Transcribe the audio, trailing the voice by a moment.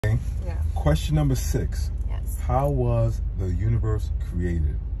Question number 6. Yes. How was the universe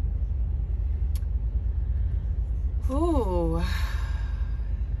created? Ooh.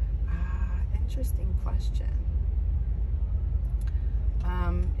 Interesting question.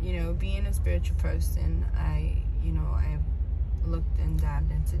 You know, being a spiritual person, I've looked and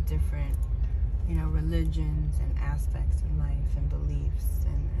dabbed into different, religions and aspects in life and beliefs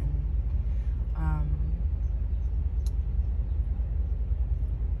and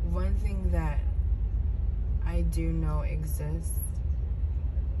one thing that I do know exists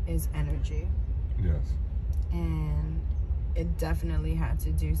is energy. Yes. And it definitely had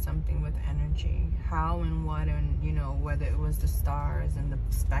to do something with energy. How and what, and whether it was the stars and the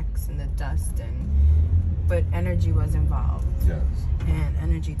specks and the dust, but energy was involved. Yes. And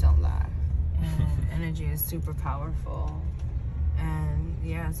energy don't lie. And energy is super powerful. And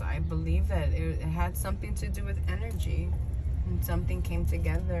yeah, so I believe that it had something to do with energy. And something came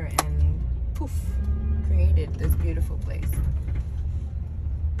together and poof, created this beautiful place.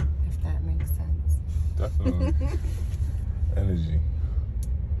 If that makes sense. Definitely. Energy.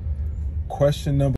 Question number